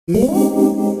Bueno,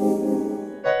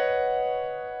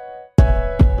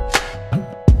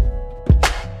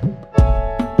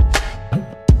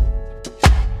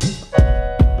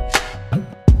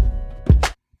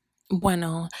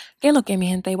 que lo que mi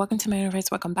gente, welcome to my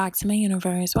universe, welcome back to my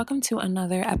universe, welcome to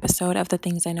another episode of the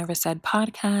Things I Never Said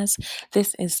podcast.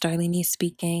 This is Starlene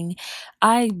speaking.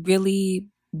 I really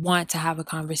want to have a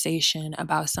conversation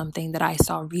about something that I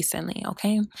saw recently,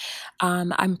 okay?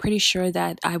 I'm pretty sure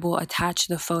that I will attach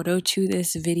the photo to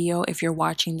this video if you're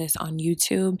watching this on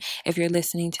YouTube. If you're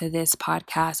listening to this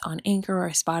podcast on Anchor or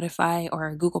Spotify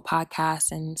or Google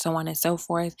Podcasts and so on and so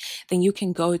forth, then you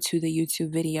can go to the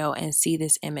YouTube video and see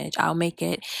this image. I'll make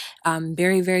it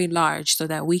very, very large so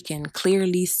that we can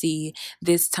clearly see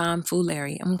this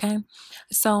tomfoolery, okay?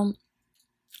 So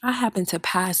I happened to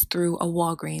pass through a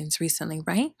Walgreens recently,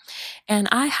 right? And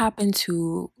I happened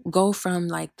to go from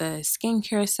like the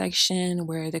skincare section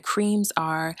where the creams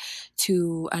are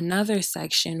to another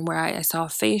section where I saw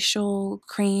facial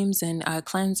creams and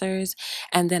cleansers.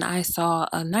 And then I saw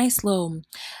a nice little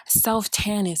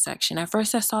self-tanning section. At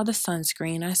first I saw the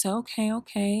sunscreen. I said,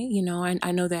 okay. You know,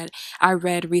 I know that I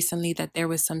read recently that there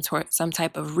was some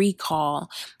type of recall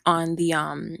on the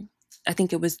I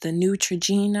think it was the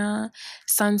Neutrogena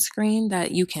sunscreen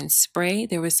that you can spray.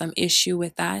 There was some issue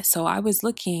with that. So I was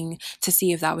looking to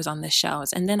see if that was on the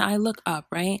shelves. And then I look up,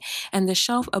 right? And the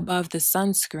shelf above the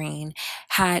sunscreen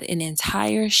had an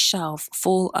entire shelf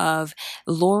full of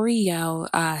L'Oreal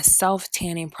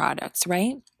self-tanning products,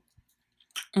 right?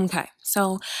 Okay,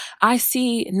 so I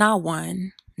see not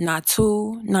one, not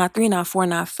two, not three, not four,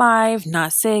 not five,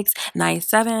 not six, not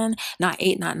seven, not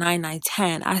eight, not nine, not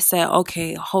 10. I said,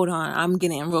 okay, hold on. I'm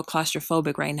getting real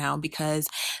claustrophobic right now because,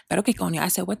 but okay, Konya, I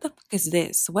said, what the fuck is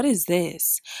this? What is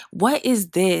this? What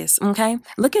is this? Okay,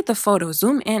 look at the photo.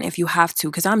 Zoom in if you have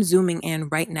to, because I'm zooming in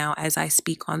right now as I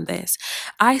speak on this.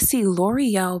 I see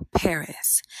L'Oreal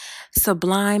Paris,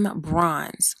 Sublime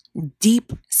Bronze,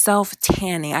 deep self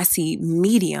tanning. I see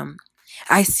medium.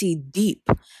 I see deep.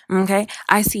 Okay.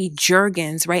 I see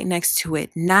Jergens right next to it.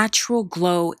 Natural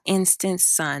glow, instant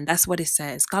sun. That's what it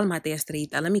says. Calmate,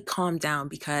 Estrellita. Let me calm down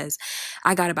because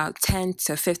I got about 10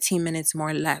 to 15 minutes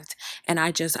more left. And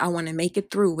I want to make it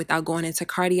through without going into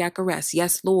cardiac arrest.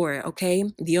 Yes, Lord. Okay.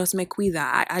 Dios me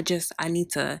cuida. I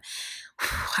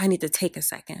need to take a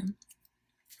second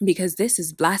because this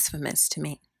is blasphemous to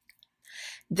me.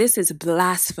 This is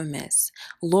blasphemous.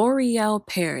 L'Oreal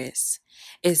Paris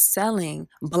is selling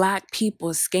Black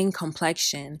people's skin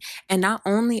complexion. And not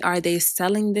only are they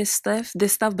selling this stuff,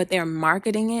 but they're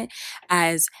marketing it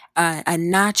as a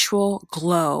natural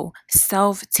glow,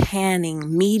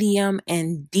 self-tanning, medium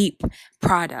and deep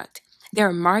product.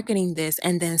 They're marketing this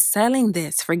and then selling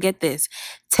this, forget this,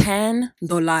 $10.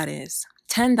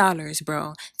 $10,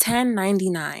 bro.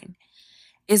 $10.99.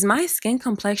 Is my skin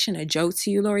complexion a joke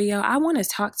to you, L'Oreal? I want to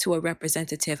talk to a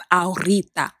representative.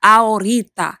 Ahorita.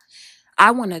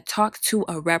 I want to talk to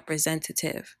a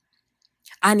representative.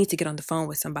 I need to get on the phone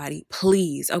with somebody,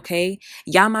 please, okay?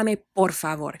 Llámame, por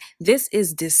favor. This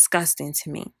is disgusting to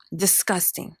me.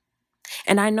 Disgusting.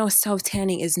 And I know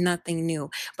self-tanning is nothing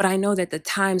new, but I know that the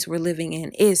times we're living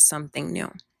in is something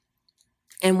new.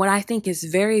 And what I think is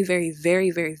very, very,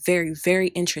 very, very, very, very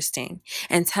interesting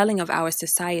and telling of our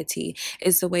society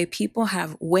is the way people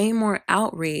have way more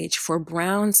outrage for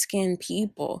brown-skinned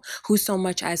people who so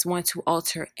much as want to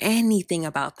alter anything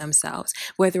about themselves,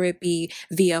 whether it be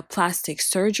via plastic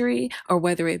surgery or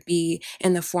whether it be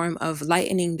in the form of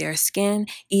lightening their skin,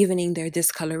 evening their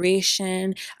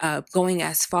discoloration, going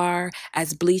as far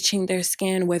as bleaching their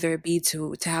skin, whether it be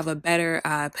to have a better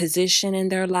position in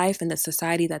their life in the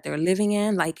society that they're living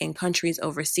in, like in countries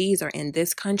overseas or in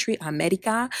this country,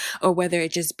 America, or whether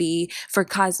it just be for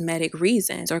cosmetic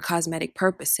reasons or cosmetic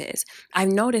purposes.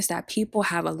 I've noticed that people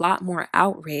have a lot more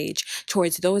outrage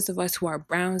towards those of us who are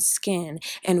brown skinned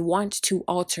and want to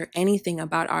alter anything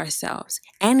about ourselves.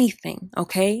 Anything,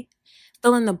 okay?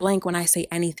 Fill in the blank when I say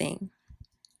anything.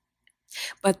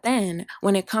 But then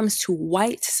when it comes to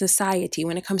white society,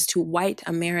 when it comes to white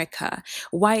America,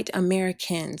 white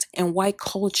Americans and white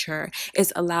culture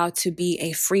is allowed to be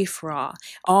a free-for-all,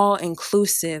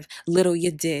 all-inclusive little you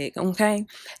dig, okay?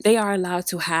 They are allowed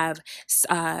to have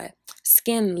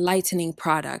skin lightening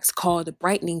products called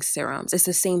brightening serums. It's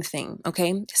the same thing,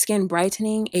 okay? Skin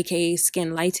brightening, aka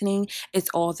skin lightening, it's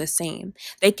all the same.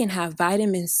 They can have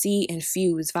vitamin C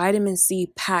infused, vitamin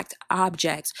C packed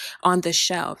objects on the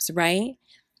shelves, right?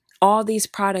 All these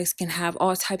products can have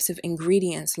all types of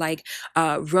ingredients like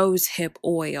rose hip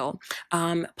oil,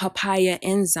 papaya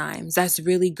enzymes. That's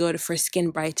really good for skin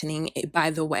brightening,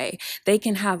 by the way. They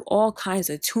can have all kinds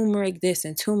of turmeric this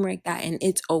and turmeric that, and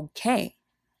it's okay.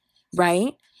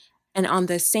 right? And on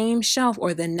the same shelf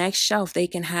or the next shelf, they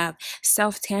can have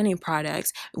self-tanning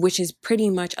products, which is pretty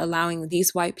much allowing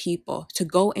these white people to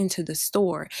go into the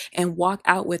store and walk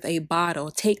out with a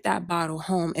bottle, take that bottle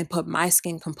home and put my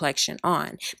skin complexion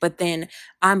on. But then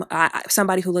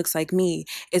somebody who looks like me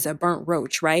is a burnt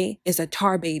roach, right? Is a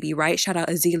tar baby, right? Shout out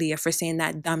Azealia for saying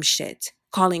that dumb shit,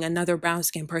 calling another brown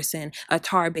skin person a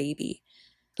tar baby.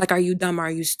 Like, are you dumb or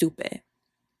are you stupid?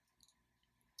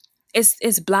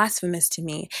 It's blasphemous to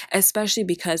me, especially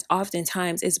because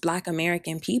oftentimes it's Black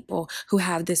American people who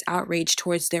have this outrage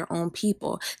towards their own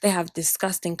people. They have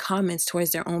disgusting comments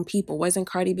towards their own people. Wasn't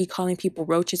Cardi B calling people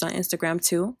roaches on Instagram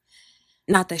too?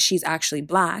 Not that she's actually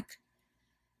Black,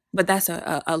 but that's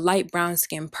a light brown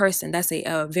skinned person. That's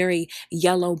a very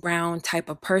yellow brown type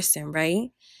of person,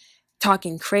 right?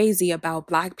 Talking crazy about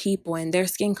Black people and their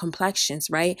skin complexions,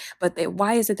 right? But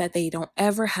why is it that they don't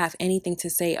ever have anything to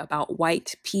say about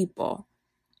white people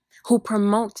who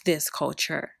promote this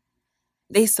culture?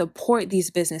 They support these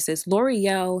businesses.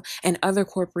 L'Oreal and other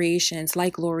corporations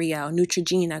like L'Oreal,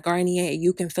 Neutrogena, Garnier,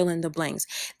 you can fill in the blanks.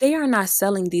 They are not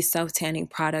selling these self-tanning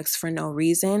products for no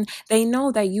reason. They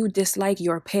know that you dislike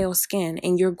your pale skin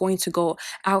and you're going to go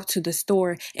out to the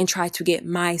store and try to get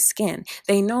my skin.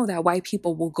 They know that white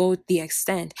people will go the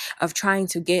extent of trying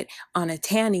to get on a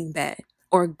tanning bed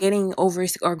or going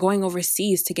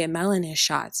overseas to get melanin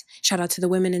shots. Shout out to the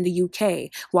women in the UK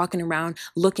walking around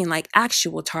looking like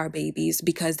actual tar babies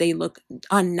because they look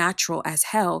unnatural as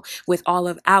hell with all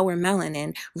of our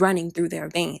melanin running through their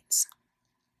veins.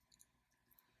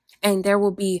 And there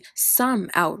will be some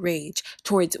outrage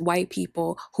towards white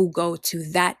people who go to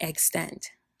that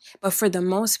extent. But for the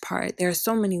most part, there are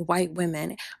so many white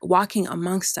women walking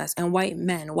amongst us and white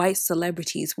men, white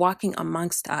celebrities walking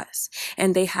amongst us.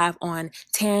 And they have on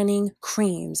tanning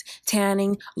creams,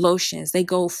 tanning lotions. They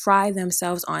go fry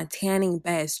themselves on tanning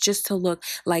beds just to look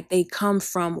like they come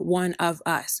from one of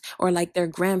us or like their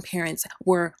grandparents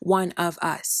were one of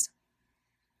us.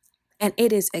 And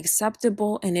it is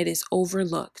acceptable and it is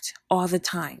overlooked all the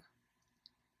time.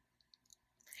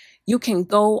 You can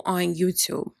go on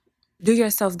YouTube. Do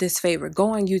yourself this favor.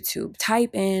 Go on YouTube.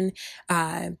 Type in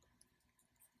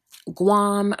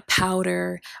Guam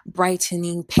powder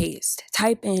brightening paste.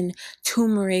 Type in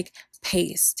turmeric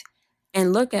paste.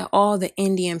 And look at all the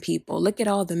Indian people. Look at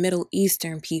all the Middle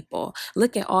Eastern people.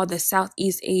 Look at all the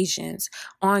Southeast Asians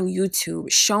on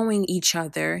YouTube showing each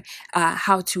other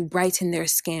how to brighten their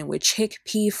skin with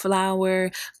chickpea flour,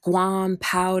 Guam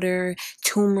powder,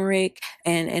 turmeric,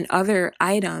 and other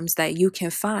items that you can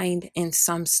find in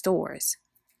some stores,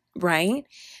 right?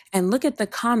 And look at the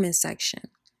comment section.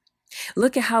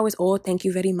 Look at how it's all, thank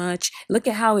you very much. Look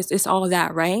at how it's all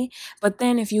that, right? But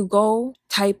then if you go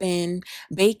type in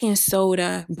baking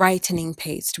soda brightening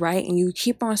paste, right? And you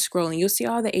keep on scrolling, you'll see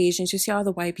all the Asians, you see all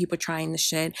the white people trying the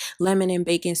shit, lemon and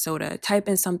baking soda. Type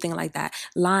in something like that,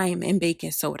 lime and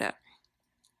baking soda.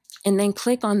 And then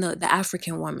click on the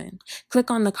African woman.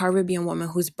 Click on the Caribbean woman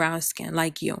who's brown skin,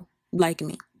 like you, like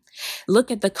me.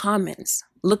 Look at the comments.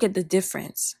 Look at the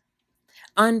difference.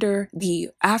 Under the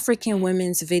African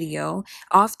women's video,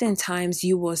 oftentimes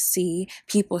you will see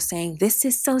people saying, this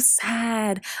is so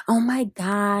sad. Oh my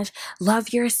gosh,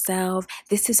 love yourself.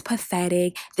 This is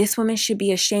pathetic. This woman should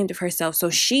be ashamed of herself. So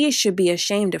she should be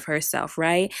ashamed of herself,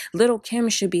 right? Little Kim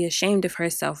should be ashamed of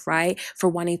herself, right? For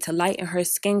wanting to lighten her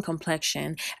skin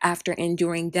complexion after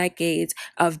enduring decades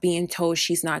of being told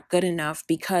she's not good enough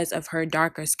because of her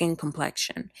darker skin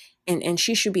complexion. And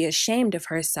she should be ashamed of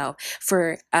herself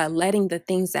for letting the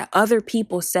things that other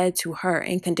people said to her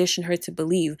and conditioned her to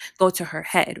believe go to her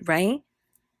head, right?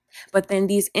 But then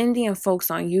these Indian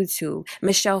folks on YouTube,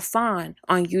 Michelle Phan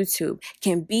on YouTube,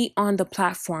 can be on the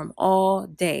platform all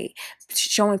day,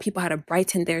 showing people how to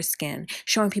brighten their skin,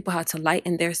 showing people how to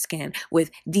lighten their skin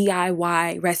with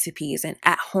DIY recipes and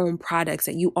at-home products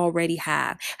that you already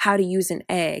have, how to use an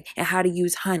egg and how to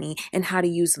use honey and how to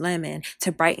use lemon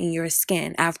to brighten your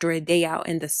skin after a day out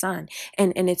in the sun.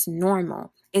 And it's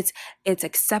normal. It's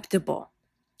acceptable.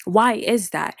 Why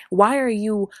is that? Why are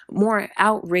you more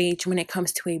outraged when it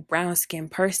comes to a brown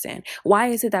skinned person? Why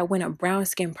is it that when a brown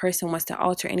skinned person wants to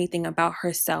alter anything about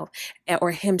herself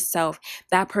or himself,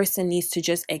 that person needs to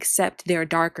just accept their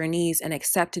darker knees and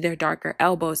accept their darker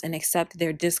elbows and accept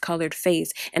their discolored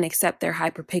face and accept their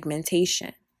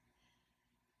hyperpigmentation?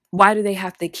 Why do they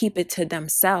have to keep it to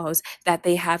themselves that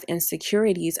they have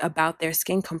insecurities about their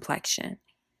skin complexion?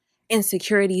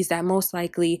 Insecurities that most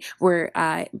likely were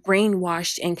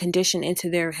brainwashed and conditioned into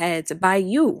their heads by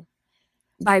you,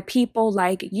 by people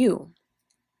like you.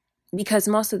 Because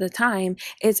most of the time,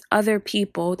 it's other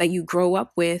people that you grow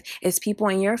up with, it's people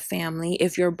in your family.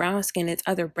 If you're brown skin, it's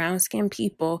other brown skin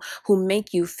people who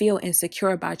make you feel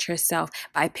insecure about yourself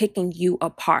by picking you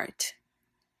apart.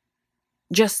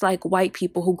 Just like white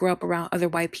people who grow up around other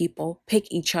white people pick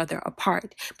each other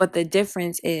apart. But the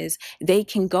difference is they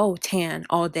can go tan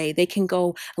all day. They can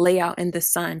go lay out in the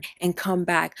sun and come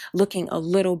back looking a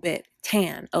little bit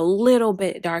tan, a little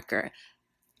bit darker.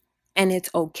 And it's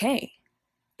okay.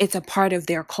 It's a part of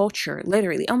their culture,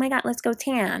 literally. Oh my God, let's go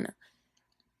tan.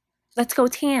 Let's go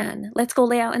tan. Let's go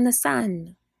lay out in the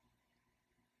sun.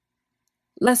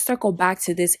 Let's circle back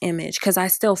to this image because I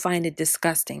still find it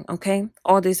disgusting, okay?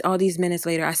 All these minutes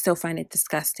later, I still find it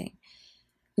disgusting.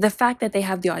 The fact that they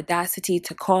have the audacity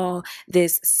to call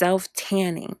this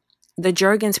self-tanning, the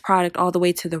Jergens product all the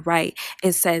way to the right,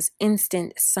 it says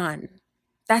instant sun.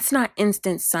 That's not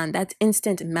instant sun. That's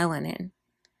instant melanin.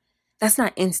 That's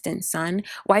not instant sun.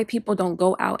 White people don't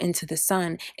go out into the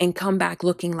sun and come back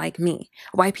looking like me.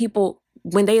 White people,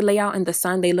 when they lay out in the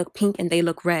sun, they look pink and they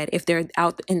look red if they're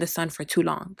out in the sun for too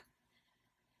long.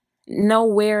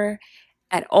 Nowhere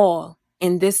at all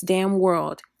in this damn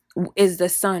world is the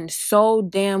sun so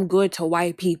damn good to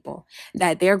white people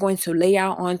that they're going to lay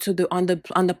out on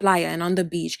the playa and on the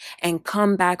beach and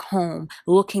come back home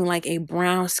looking like a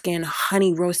brown skin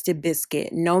honey roasted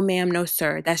biscuit. No ma'am, no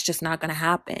sir. That's just not going to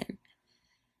happen.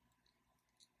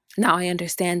 Now I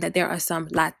understand that there are some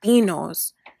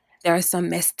Latinos, there are some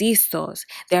mestizos,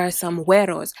 there are some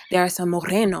güeros, there are some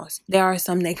morenos, there are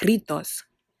some negritos.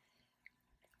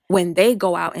 When they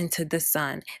go out into the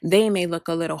sun, they may look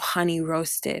a little honey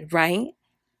roasted, right?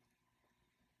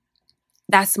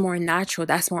 That's more natural.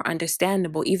 That's more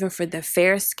understandable, even for the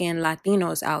fair-skinned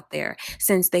Latinos out there,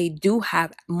 since they do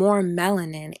have more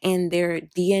melanin in their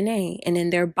DNA and in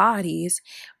their bodies.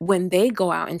 When they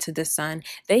go out into the sun,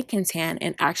 they can tan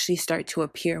and actually start to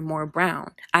appear more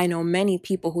brown. I know many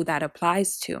people who that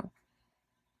applies to.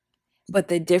 But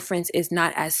the difference is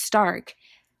not as stark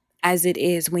as it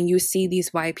is when you see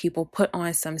these white people put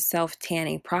on some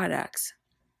self-tanning products.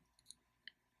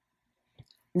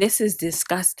 This is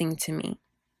disgusting to me.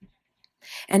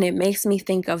 And it makes me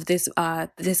think of this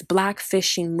black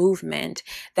fishing movement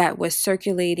that was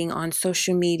circulating on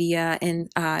social media and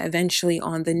eventually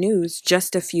on the news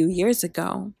just a few years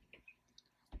ago.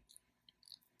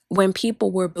 When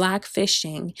people were black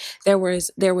fishing, there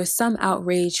was some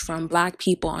outrage from black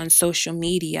people on social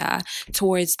media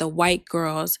towards the white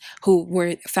girls who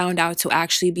were found out to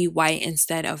actually be white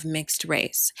instead of mixed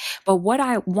race. But what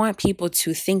I want people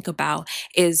to think about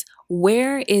is,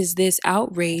 where is this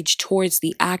outrage towards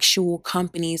the actual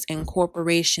companies and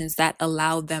corporations that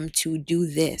allow them to do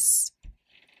this?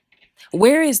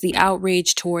 Where is the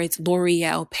outrage towards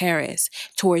L'Oreal Paris,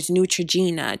 towards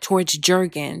Neutrogena, towards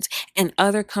Jergens, and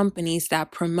other companies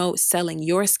that promote selling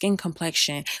your skin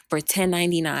complexion for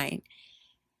 $10.99?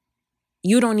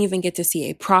 You don't even get to see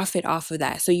a profit off of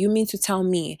that. So you mean to tell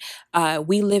me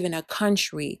we live in a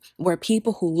country where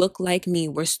people who look like me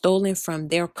were stolen from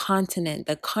their continent,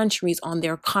 the countries on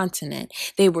their continent.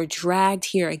 They were dragged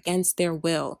here against their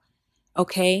will,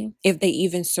 okay? If they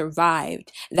even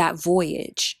survived that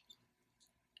voyage.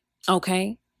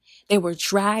 Okay? They were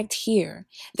dragged here.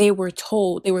 They were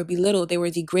told, they were belittled, they were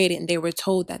degraded, and they were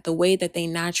told that the way that they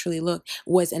naturally looked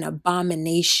was an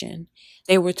abomination.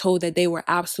 They were told that they were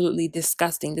absolutely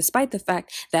disgusting, despite the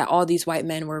fact that all these white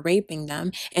men were raping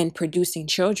them and producing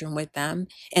children with them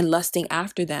and lusting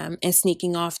after them and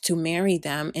sneaking off to marry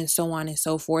them and so on and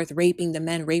so forth, raping the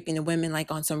men, raping the women,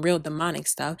 like on some real demonic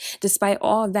stuff. Despite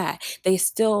all that, they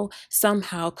still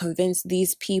somehow convinced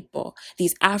these people,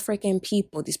 these African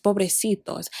people, these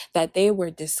pobrecitos, that they were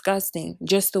disgusting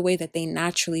just the way that they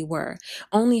naturally were.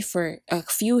 Only for a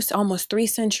few, almost 3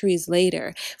 centuries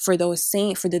later, for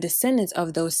the descendants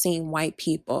of those same white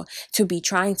people to be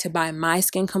trying to buy my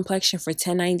skin complexion for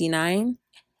 $10.99.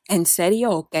 En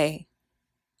serio, okay?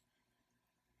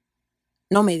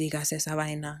 No me digas esa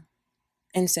vaina.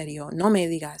 En serio, no me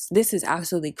digas. This is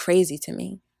absolutely crazy to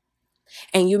me.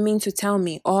 And you mean to tell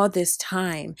me all this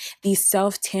time, these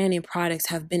self-tanning products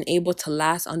have been able to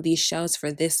last on these shelves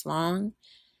for this long?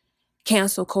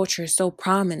 Cancel culture is so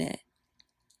prominent,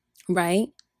 right?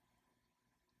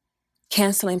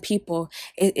 Canceling people,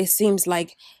 it seems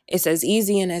like it's as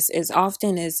easy and as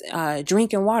often as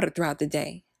drinking water throughout the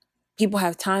day. People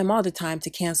have time all the time to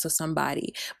cancel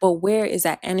somebody. But where is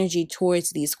that energy towards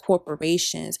these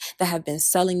corporations that have been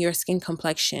selling your skin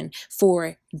complexion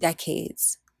for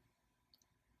decades?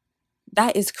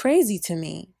 That is crazy to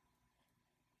me.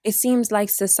 It seems like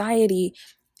society,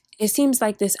 it seems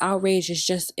like this outrage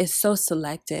is so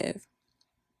selective.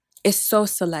 It's so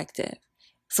selective.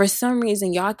 For some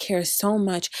reason, y'all care so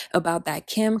much about that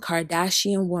Kim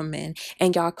Kardashian woman,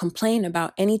 and y'all complain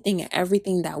about anything and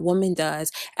everything that woman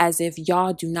does as if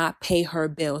y'all do not pay her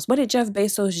bills. What did Jeff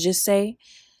Bezos just say?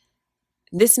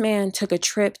 This man took a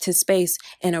trip to space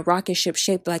in a rocket ship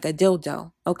shaped like a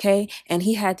dildo, okay? And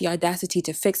he had the audacity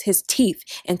to fix his teeth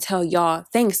and tell y'all,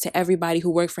 thanks to everybody who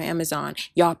worked for Amazon,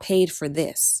 y'all paid for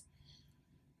this.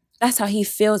 That's how he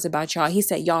feels about y'all. He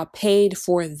said, y'all paid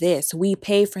for this. We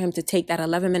paid for him to take that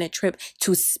 11-minute trip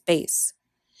to space.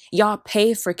 Y'all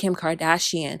pay for Kim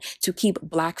Kardashian to keep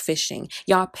blackfishing.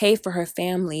 Y'all pay for her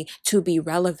family to be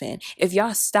relevant. If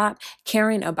y'all stop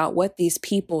caring about what these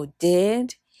people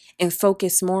did and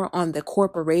focus more on the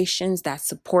corporations that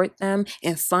support them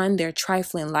and fund their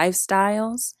trifling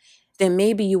lifestyles, then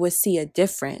maybe you would see a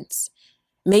difference.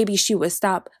 Maybe she would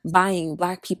stop buying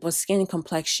Black people's skin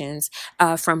complexions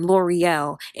from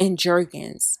L'Oreal and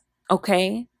Jergens,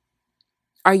 okay?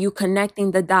 Are you connecting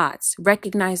the dots?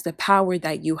 Recognize the power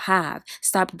that you have.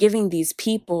 Stop giving these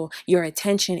people your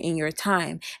attention and your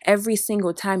time. Every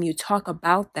single time you talk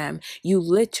about them, you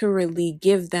literally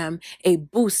give them a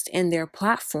boost in their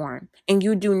platform, and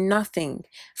you do nothing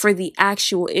for the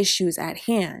actual issues at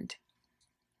hand.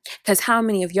 Because how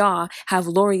many of y'all have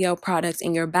L'Oreal products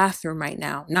in your bathroom right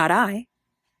now? Not I.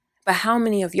 But how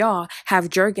many of y'all have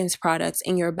Jergens products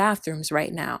in your bathrooms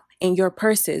right now, in your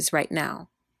purses right now?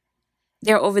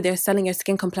 They're over there selling your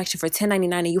skin complexion for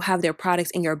 $10.99, and you have their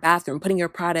products in your bathroom, putting your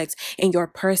products in your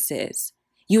purses,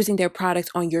 using their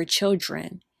products on your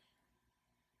children,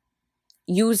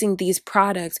 using these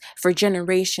products for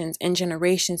generations and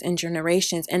generations and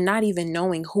generations, and not even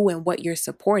knowing who and what you're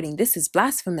supporting. This is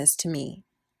blasphemous to me.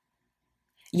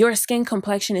 Your skin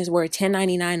complexion is worth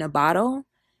 $10.99 a bottle?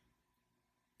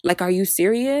 Like, are you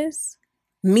serious?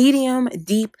 Medium,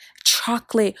 deep,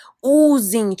 chocolate,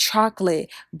 oozing chocolate,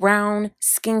 brown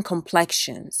skin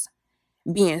complexions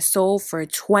being sold for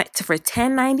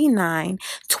 $10.99,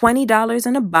 $20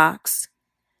 in a box,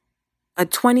 a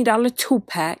 $20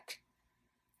 two-pack.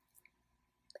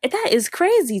 That is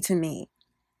crazy to me.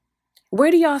 Where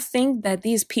do y'all think that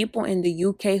these people in the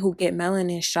UK who get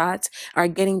melanin shots are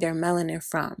getting their melanin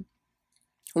from?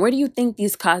 Where do you think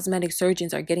these cosmetic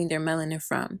surgeons are getting their melanin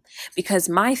from? Because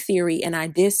my theory, and I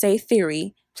did say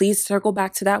theory, please circle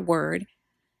back to that word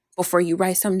before you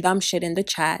write some dumb shit in the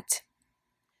chat.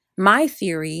 My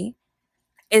theory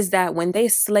is that when they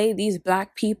slay these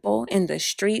Black people in the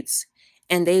streets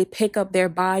and they pick up their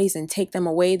bodies and take them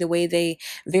away the way they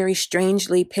very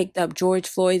strangely picked up George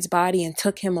Floyd's body and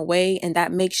took him away in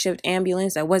that makeshift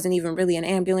ambulance that wasn't even really an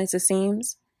ambulance, it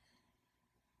seems.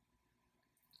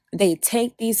 They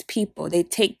take these people, they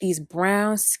take these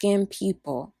brown skinned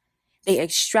people, they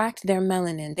extract their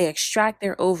melanin, they extract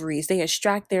their ovaries, they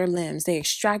extract their limbs, they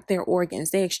extract their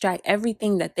organs, they extract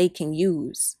everything that they can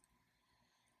use.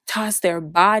 Toss their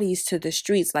bodies to the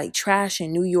streets like trash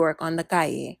in New York on the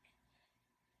calle.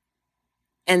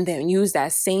 And then use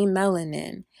that same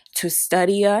melanin to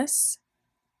study us,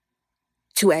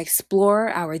 to explore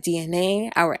our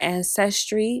DNA, our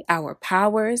ancestry, our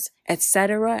powers,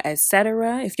 etc.,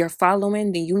 etc. If you're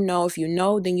following, then you know. If you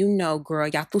know, then you know, girl.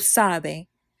 Ya tú sabe.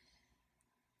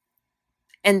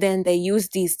 And then they use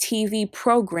these TV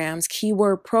programs,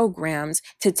 keyword programs,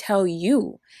 to tell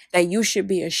you that you should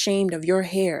be ashamed of your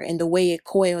hair and the way it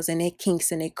coils and it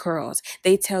kinks and it curls.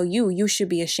 They tell you you should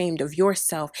be ashamed of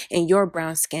yourself and your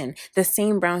brown skin, the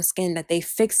same brown skin that they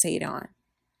fixate on.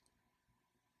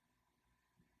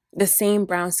 The same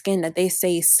brown skin that they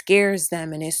say scares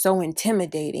them and is so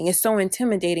intimidating. It's so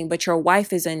intimidating, but your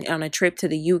wife is on a trip to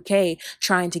the UK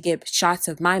trying to get shots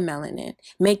of my melanin.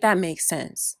 Make that make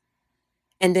sense.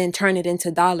 And then turn it into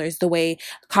dollars the way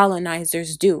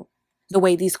colonizers do, the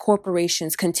way these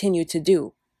corporations continue to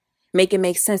do. Make it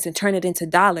make sense and turn it into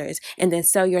dollars and then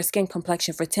sell your skin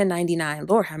complexion for $10.99.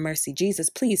 Lord have mercy,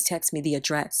 Jesus, please text me the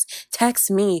address.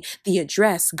 Text me the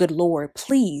address, good Lord,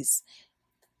 please.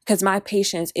 Because my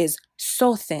patience is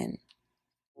so thin.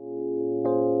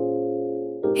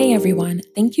 Hey everyone,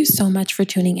 thank you so much for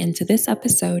tuning into this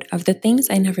episode of the Things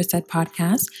I Never Said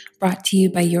podcast, brought to you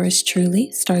by yours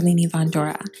truly, Starlene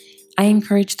Ivandora. I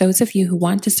encourage those of you who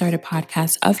want to start a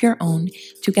podcast of your own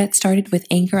to get started with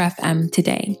Anchor FM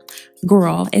today.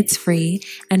 Girl, it's free,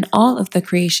 and all of the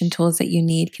creation tools that you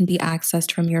need can be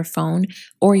accessed from your phone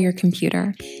or your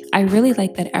computer. I really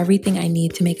like that everything I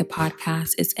need to make a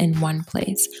podcast is in one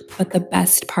place. But the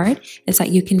best part is that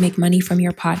you can make money from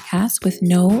your podcast with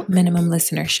no minimum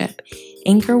listenership.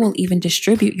 Anchor will even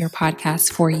distribute your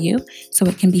podcast for you so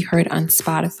it can be heard on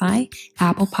Spotify,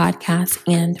 Apple Podcasts,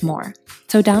 and more.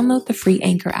 So download the free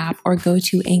Anchor app or go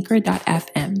to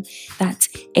anchor.fm. That's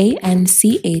ANCHOR.FM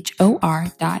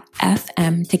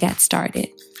to get started.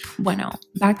 Bueno,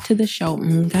 back to the show,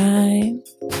 guy.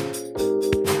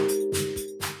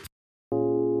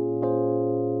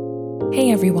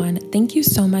 Hey everyone, thank you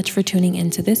so much for tuning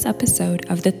into this episode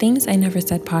of the Things I Never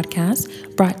Said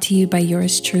podcast, brought to you by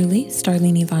yours truly,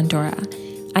 Starlene Vondora.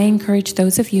 I encourage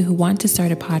those of you who want to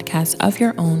start a podcast of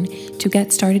your own to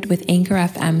get started with Anchor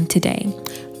FM today.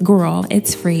 Girl,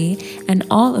 it's free, and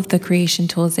all of the creation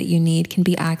tools that you need can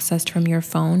be accessed from your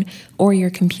phone or your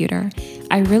computer.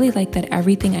 I really like that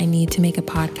everything I need to make a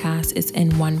podcast is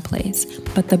in one place.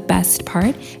 But the best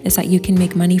part is that you can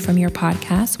make money from your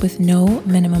podcast with no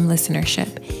minimum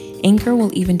listenership. Anchor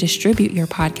will even distribute your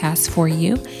podcast for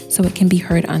you so it can be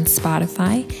heard on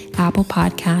Spotify, Apple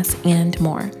Podcasts, and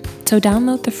more. So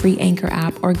download the free Anchor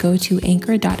app or go to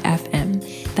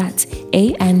anchor.fm. That's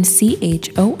ANCHOR.FM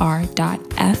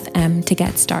to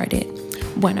get started.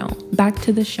 Bueno, back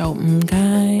to the show,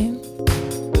 guy.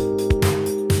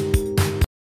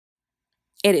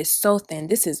 It is so thin.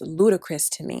 This is ludicrous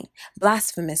to me,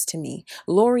 blasphemous to me.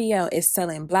 L'Oreal is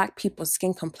selling black people's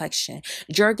skin complexion.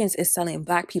 Jergens is selling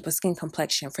black people's skin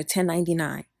complexion for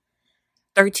 $10.99,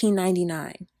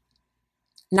 $13.99.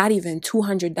 Not even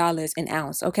 $200 an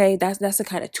ounce, okay? That's a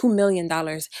kind of $2 million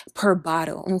per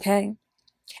bottle, okay?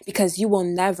 Because you will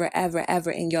never, ever, ever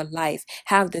in your life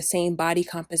have the same body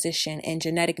composition and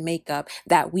genetic makeup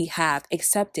that we have.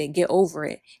 Accept it, get over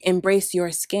it, embrace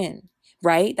your skin,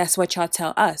 right? That's what y'all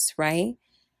tell us, right?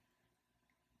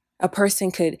 A person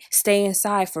could stay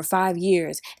inside for 5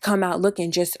 years, come out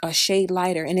looking just a shade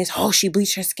lighter, and she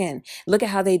bleached her skin. Look at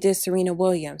how they did Serena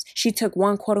Williams. She took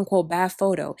one quote unquote bad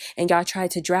photo, and y'all tried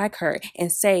to drag her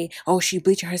and say, she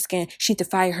bleached her skin. She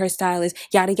defied her stylist,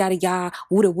 yada, yada, yada,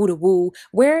 woo woo woo.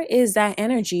 Where is that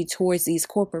energy towards these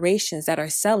corporations that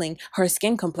are selling her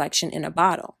skin complexion in a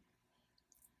bottle?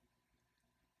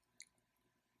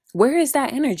 Where is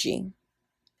that energy?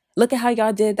 Look at how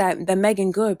y'all did the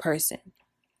Megan Good person,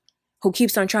 who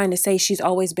keeps on trying to say she's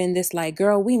always been this light.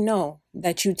 Girl, we know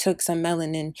that you took some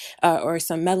melanin or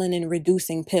some melanin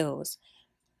reducing pills,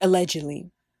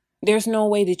 allegedly. There's no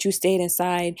way that you stayed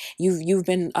inside. You've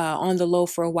been on the low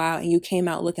for a while and you came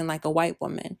out looking like a white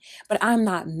woman. But I'm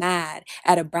not mad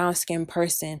at a brown skinned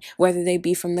person, whether they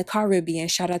be from the Caribbean.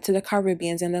 Shout out to the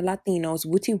Caribbeans and the Latinos.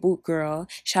 Wooty woot, girl.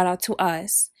 Shout out to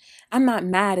us. I'm not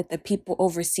mad at the people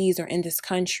overseas or in this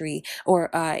country or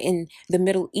in the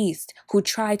Middle East who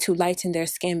try to lighten their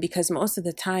skin, because most of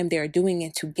the time they're doing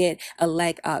it to get a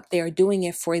leg up. They are doing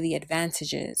it for the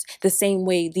advantages. The same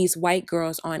way these white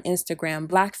girls on Instagram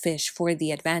blackfish for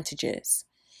the advantages.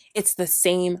 It's the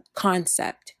same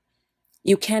concept.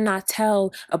 You cannot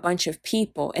tell a bunch of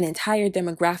people, an entire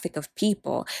demographic of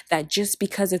people, that just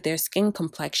because of their skin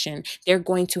complexion, they're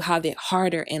going to have it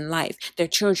harder in life. Their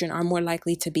children are more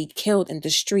likely to be killed in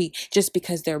the street just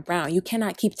because they're brown. You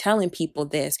cannot keep telling people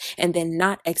this and then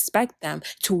not expect them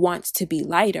to want to be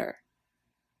lighter.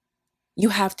 You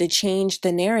have to change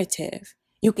the narrative.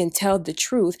 You can tell the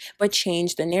truth, but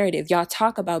change the narrative. Y'all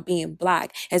talk about being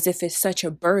black as if it's such a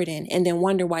burden and then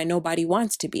wonder why nobody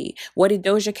wants to be. What did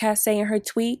Doja Cat say in her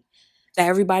tweet that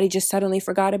everybody just suddenly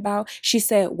forgot about? She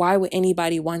said, why would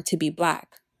anybody want to be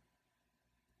black?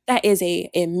 That is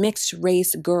a mixed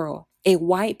race girl, a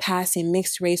white passing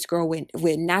mixed race girl with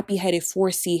nappy headed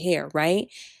 4C hair, right?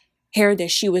 Hair that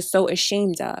she was so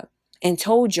ashamed of and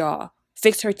told y'all,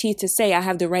 fixed her teeth to say, I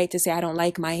have the right to say I don't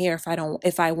like my hair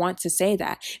if I want to say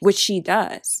that, which she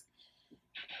does.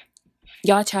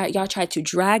 Y'all tried to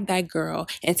drag that girl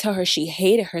and tell her she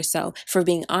hated herself for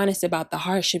being honest about the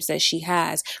hardships that she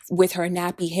has with her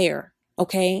nappy hair,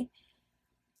 okay?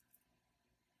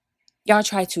 Y'all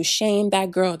try to shame that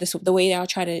girl the way y'all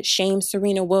try to shame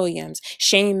Serena Williams,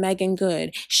 shame Megan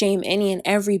Good, shame any and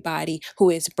everybody who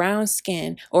is brown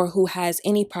skinned or who has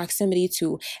any proximity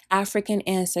to African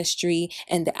ancestry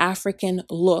and the African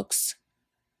looks,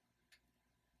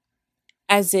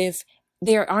 as if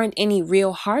there aren't any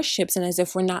real hardships and as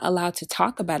if we're not allowed to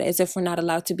talk about it, as if we're not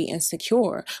allowed to be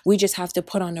insecure. We just have to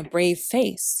put on a brave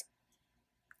face.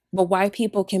 But white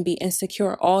people can be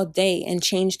insecure all day and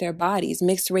change their bodies.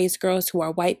 Mixed race girls who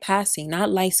are white passing, not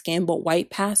light skinned, but white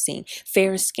passing,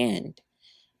 fair skinned.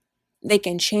 They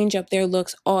can change up their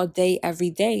looks all day, every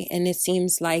day. And it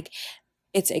seems like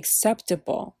it's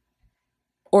acceptable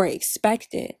or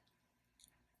expected.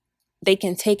 They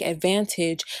can take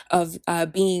advantage of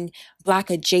being Black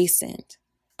adjacent,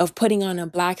 of putting on a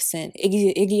Black scent.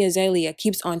 Iggy Azalea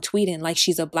keeps on tweeting like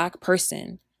she's a Black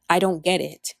person. I don't get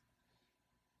it.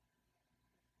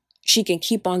 She can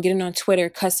keep on getting on Twitter,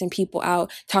 cussing people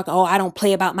out, talking, oh, I don't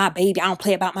play about my baby. I don't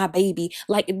play about my baby.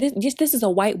 Like this is a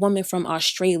white woman from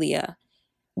Australia.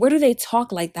 Where do they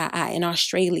talk like that at in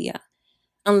Australia?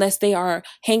 Unless they are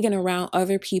hanging around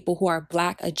other people who are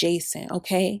Black adjacent,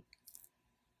 okay?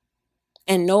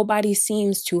 And nobody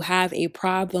seems to have a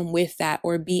problem with that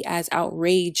or be as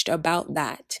outraged about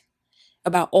that.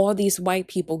 About all these white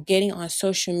people getting on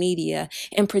social media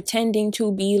and pretending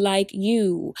to be like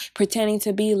you, pretending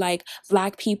to be like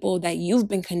Black people that you've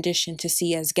been conditioned to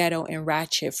see as ghetto and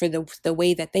ratchet for the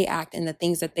way that they act and the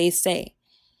things that they say.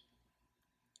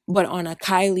 But on a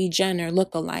Kylie Jenner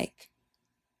lookalike,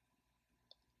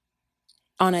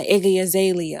 on a Iggy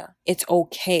Azalea, it's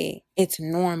okay, it's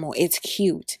normal, it's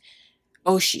cute.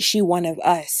 Oh, she one of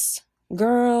us.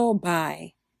 Girl,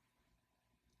 bye.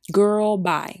 Girl,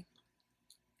 bye.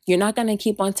 You're not going to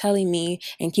keep on telling me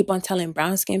and keep on telling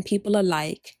brown-skinned people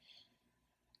alike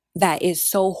that it's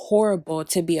so horrible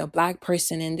to be a Black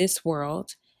person in this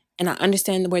world. And I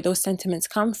understand where those sentiments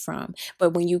come from.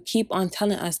 But when you keep on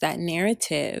telling us that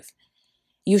narrative,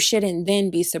 you shouldn't then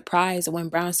be surprised when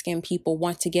brown-skinned people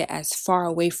want to get as far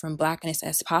away from Blackness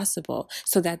as possible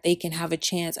so that they can have a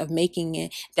chance of making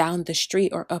it down the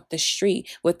street or up the street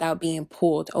without being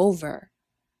pulled over.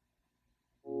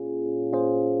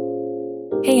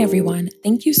 Hey everyone,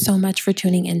 thank you so much for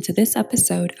tuning into this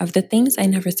episode of the Things I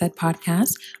Never Said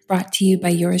podcast, brought to you by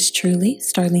yours truly,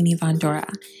 Starlene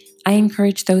Ivandora. I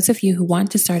encourage those of you who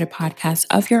want to start a podcast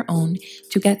of your own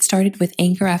to get started with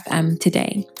Anchor FM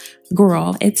today.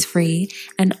 Girl, it's free,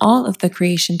 and all of the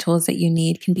creation tools that you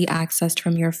need can be accessed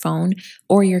from your phone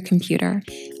or your computer.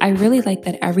 I really like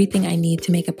that everything I need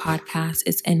to make a podcast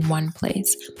is in one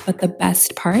place. But the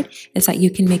best part is that you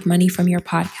can make money from your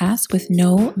podcast with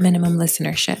no minimum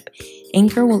listenership.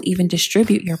 Anchor will even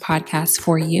distribute your podcast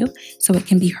for you so it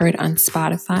can be heard on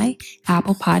Spotify,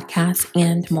 Apple Podcasts,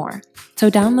 and more. So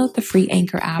download the free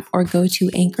Anchor app or go to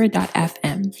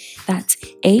anchor.fm. That's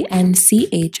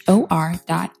anchor.fm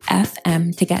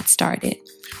to get started.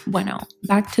 Bueno,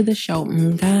 back to the show,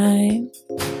 okay?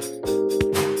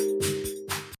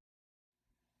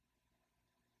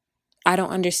 I don't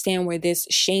understand where this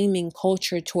shaming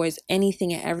culture towards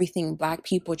anything and everything Black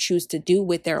people choose to do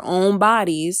with their own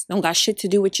bodies, don't got shit to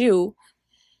do with you,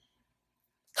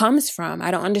 comes from. I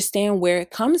don't understand where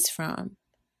it comes from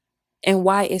and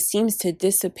why it seems to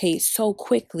dissipate so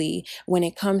quickly when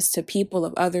it comes to people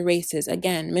of other races.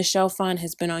 Again, Michelle Phan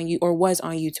has been on you or was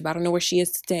on YouTube. I don't know where she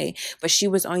is today, but she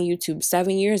was on YouTube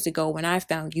 7 years ago when I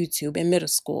found YouTube in middle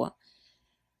school.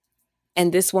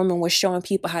 And this woman was showing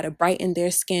people how to brighten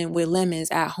their skin with lemons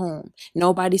at home.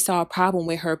 Nobody saw a problem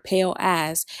with her pale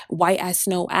ass, white as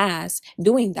snow ass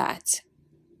doing that.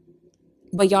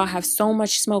 But y'all have so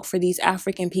much smoke for these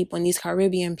African people and these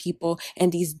Caribbean people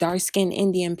and these dark-skinned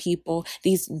Indian people,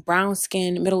 these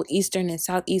brown-skinned Middle Eastern and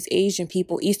Southeast Asian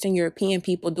people, Eastern European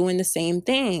people doing the same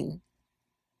thing.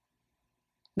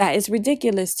 That is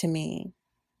ridiculous to me.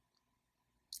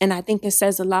 And I think it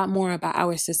says a lot more about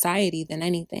our society than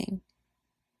anything.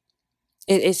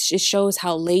 It shows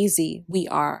how lazy we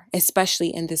are,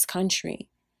 especially in this country.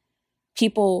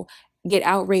 People get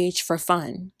outraged for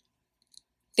fun.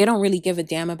 They don't really give a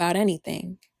damn about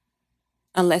anything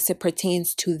unless it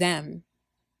pertains to them.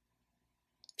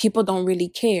 People don't really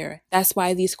care. That's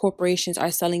why these corporations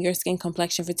are selling your skin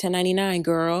complexion for $10.99,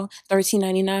 girl.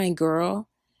 $13.99, girl.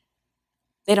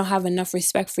 They don't have enough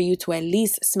respect for you to at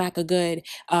least smack a good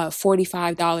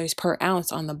 $45 per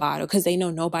ounce on the bottle because they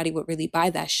know nobody would really buy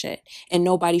that shit. And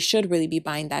nobody should really be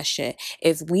buying that shit.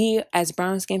 If we as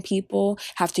brown skin people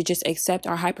have to just accept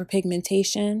our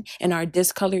hyperpigmentation and our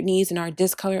discolored knees and our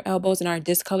discolored elbows and our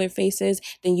discolored faces,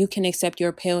 then you can accept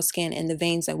your pale skin and the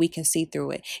veins that we can see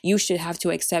through it. You should have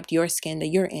to accept your skin that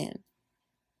you're in.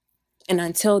 And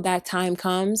until that time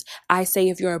comes, I say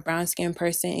if you're a brown skinned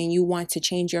person and you want to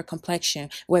change your complexion,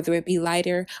 whether it be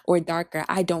lighter or darker,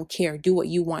 I don't care. Do what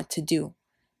you want to do.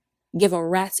 Give a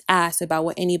rat's ass about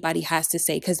what anybody has to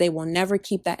say because they will never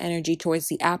keep that energy towards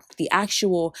the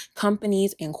actual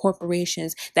companies and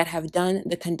corporations that have done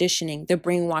the conditioning, the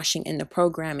brainwashing, and the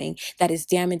programming that is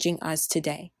damaging us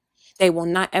today. They will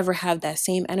not ever have that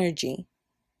same energy.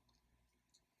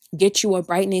 Get you a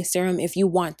brightening serum if you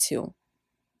want to.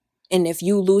 And if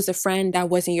you lose a friend, that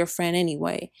wasn't your friend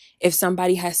anyway. If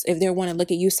they want to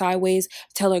look at you sideways,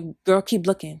 tell her, girl, keep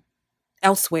looking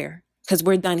elsewhere because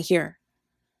we're done here.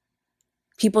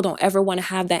 People don't ever want to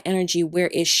have that energy where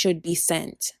it should be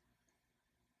sent.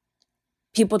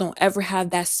 People don't ever have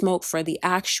that smoke for the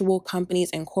actual companies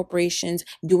and corporations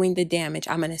doing the damage.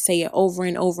 I'm going to say it over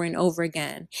and over and over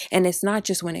again. And it's not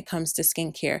just when it comes to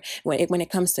skincare. When it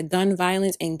comes to gun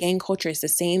violence and gang culture, it's the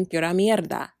same pura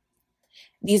mierda.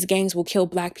 These gangs will kill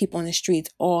Black people in the streets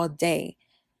all day.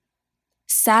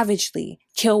 Savagely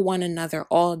kill one another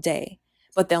all day.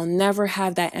 But they'll never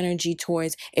have that energy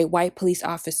towards a white police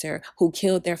officer who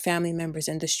killed their family members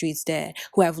in the streets dead,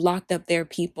 who have locked up their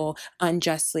people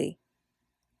unjustly.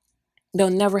 They'll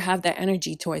never have that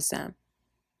energy towards them.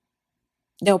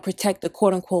 They'll protect the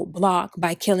quote unquote block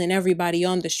by killing everybody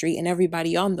on the street and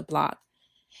everybody on the block.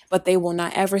 But they will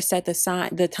not ever set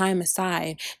the time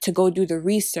aside to go do the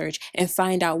research and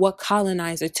find out what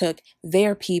colonizer took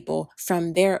their people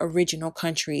from their original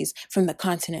countries, from the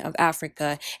continent of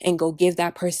Africa, and go give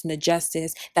that person the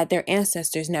justice that their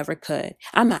ancestors never could.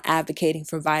 I'm not advocating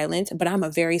for violence, but I'm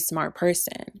a very smart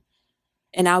person.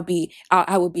 And I would be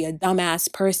a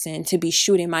dumbass person to be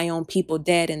shooting my own people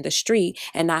dead in the street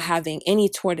and not having any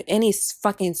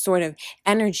fucking sort of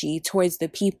energy towards the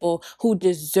people who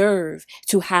deserve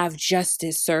to have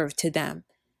justice served to them.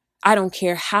 I don't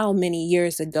care how many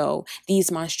years ago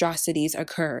these monstrosities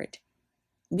occurred,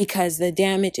 because the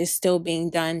damage is still being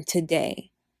done today.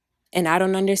 And I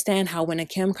don't understand how when a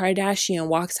Kim Kardashian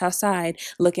walks outside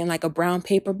looking like a brown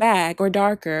paper bag or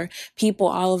darker, people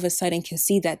all of a sudden can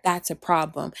see that that's a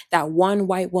problem. That one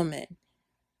white woman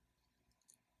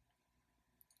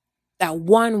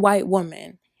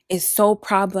is so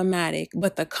problematic,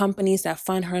 but the companies that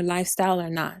fund her lifestyle are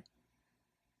not.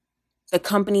 The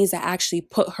companies that actually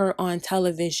put her on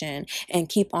television and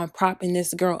keep on propping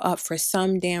this girl up for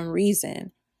some damn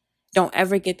reason don't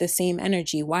ever get the same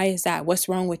energy. Why is that? What's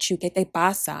wrong with you? ¿Qué te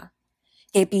pasa?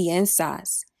 ¿Qué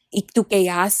piensas? ¿Y tú qué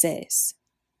haces?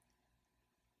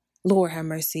 Lord have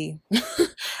mercy.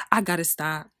 I gotta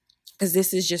stop, because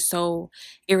this is just so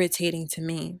irritating to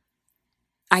me.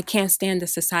 I can't stand the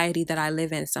society that I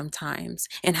live in sometimes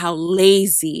and how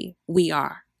lazy we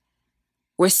are.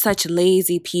 We're such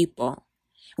lazy people.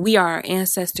 We are our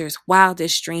ancestors'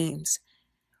 wildest dreams.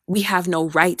 We have no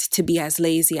right to be as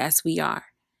lazy as we are.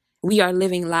 We are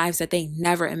living lives that they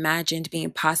never imagined being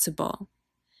possible.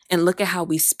 And look at how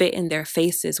we spit in their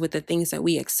faces with the things that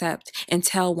we accept and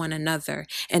tell one another,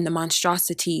 and the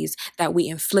monstrosities that we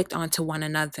inflict onto one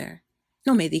another.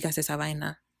 No me digas esa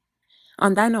vaina.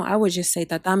 On that note, I would just say,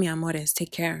 Tata mi amores,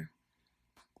 take care.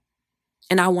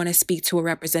 And I want to speak to a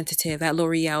representative at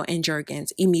L'Oreal and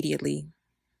Jergens immediately.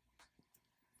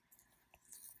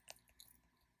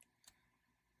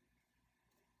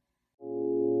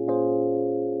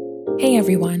 Hey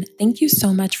everyone, thank you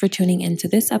so much for tuning into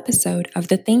this episode of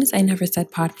the Things I Never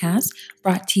Said podcast,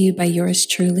 brought to you by yours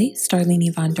truly,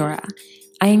 Starlene Vandora.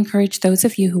 I encourage those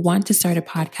of you who want to start a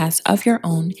podcast of your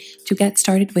own to get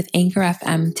started with Anchor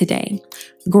FM today.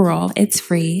 Girl, it's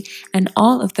free, and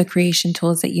all of the creation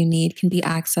tools that you need can be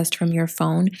accessed from your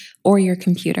phone or your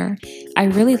computer. I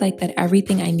really like that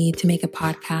everything I need to make a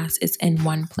podcast is in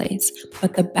one place.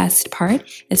 But the best part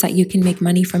is that you can make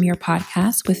money from your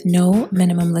podcast with no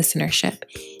minimum listenership.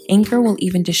 Anchor will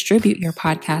even distribute your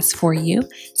podcast for you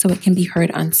so it can be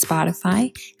heard on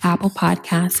Spotify, Apple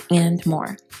Podcasts, and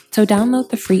more. So download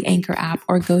the free Anchor app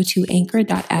or go to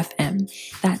anchor.fm.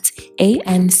 That's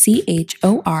ANCHOR.FM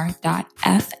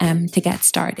to get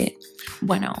started.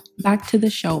 Bueno, back to the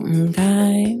show,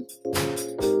 guys.